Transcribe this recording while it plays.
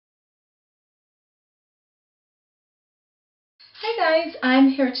Hi guys, I'm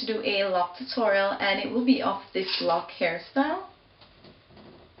here to do a lock tutorial and it will be of this lock hairstyle.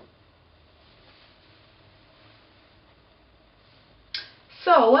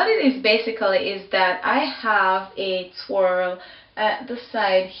 So what it is basically is that I have a twirl at the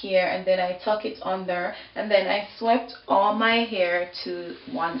side here and then I tuck it under and then I swept all my hair to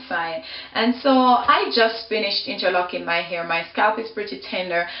one side. And so I just finished interlocking my hair. My scalp is pretty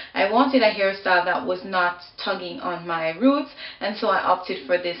tender. I wanted a hairstyle that was not tugging on my roots, and so I opted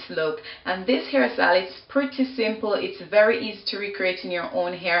for this look. And this hairstyle is pretty simple. It's very easy to recreate in your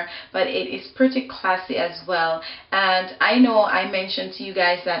own hair, but it is pretty classy as well. And I know I mentioned to you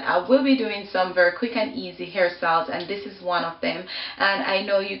guys that I will be doing some very quick and easy hairstyles, and this is one of them. And I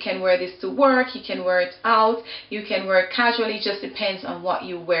know you can wear this to work, you can wear it out, you can wear it casually, just depends on what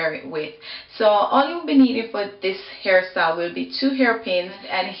you wear it with. So all you'll be needing for this hairstyle will be 2 hairpins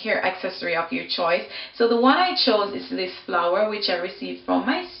and hair accessory of your choice. So the one I chose is this flower, which I received from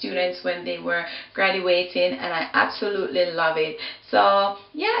my students when they were graduating, and I absolutely love it. So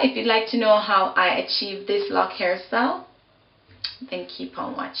yeah, if you'd like to know how I achieved this lock hairstyle, then keep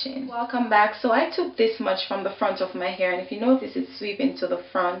on watching. Welcome back. So I took this much from the front of my hair, and if you notice, it's sweeping to the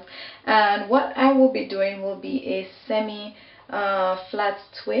front, and what I will be doing will be a semi flat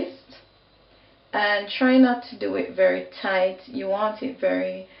twist, and try not to do it very tight. You want it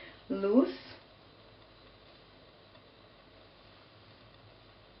very loose.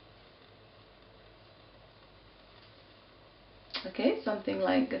 Okay, something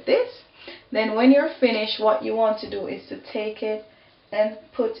like this. Then when you're finished, what you want to do is to take it and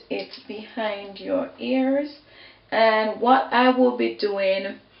put it behind your ears. And what I will be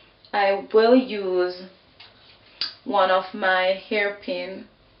doing, I will use one of my hairpin.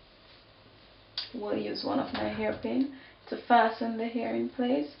 To fasten the hair in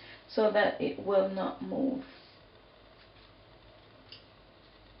place so that it will not move.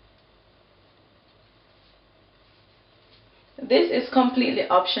 This is completely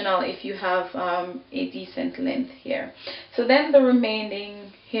optional if you have a decent length hair. So then the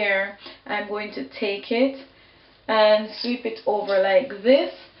remaining hair, I'm going to take it and sweep it over like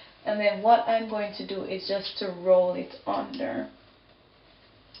this, and then what I'm going to do is just to roll it under.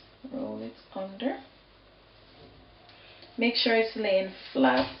 Make sure it's laying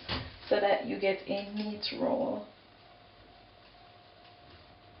flat so that you get a neat roll.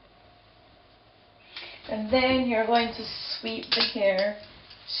 And then you're going to sweep the hair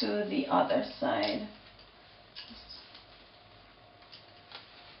to the other side.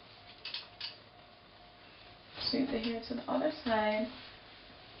 Sweep the hair to the other side.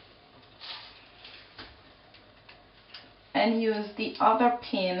 And use the other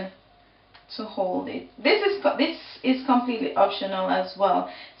pin to hold it. This is completely optional as well.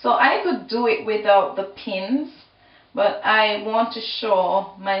 So I could do it without the pins, but I want to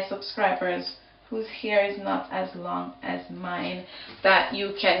show my subscribers whose hair is not as long as mine that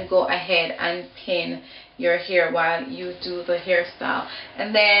you can go ahead and pin your hair while you do the hairstyle.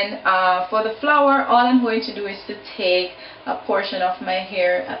 And then for the flower, all I'm going to do is to take a portion of my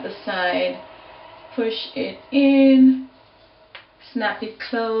hair at the side, push it in, snap it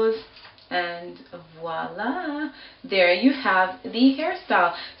closed, and voila, there you have the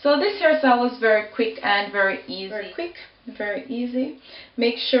hairstyle. So this hairstyle was very quick and very easy.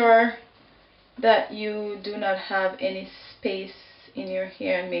 Make sure that you do not have any space in your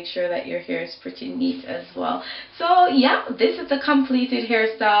hair, and make sure that your hair is pretty neat as well. So yeah, this is the completed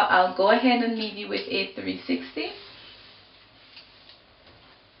hairstyle. I'll go ahead and leave you with a 360.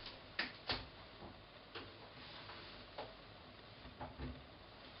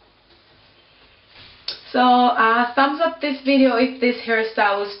 So thumbs up this video if this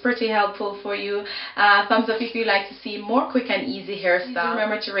hairstyle was pretty helpful for you. Thumbs up if you like to see more quick and easy hairstyle. Please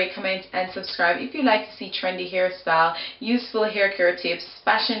remember to rate, comment, and subscribe if you like to see trendy hairstyle, useful hair care tips,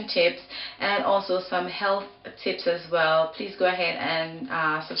 fashion tips, and also some health tips as well. Please go ahead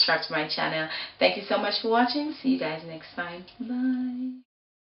and subscribe to my channel. Thank you so much for watching. See you guys next time. Bye.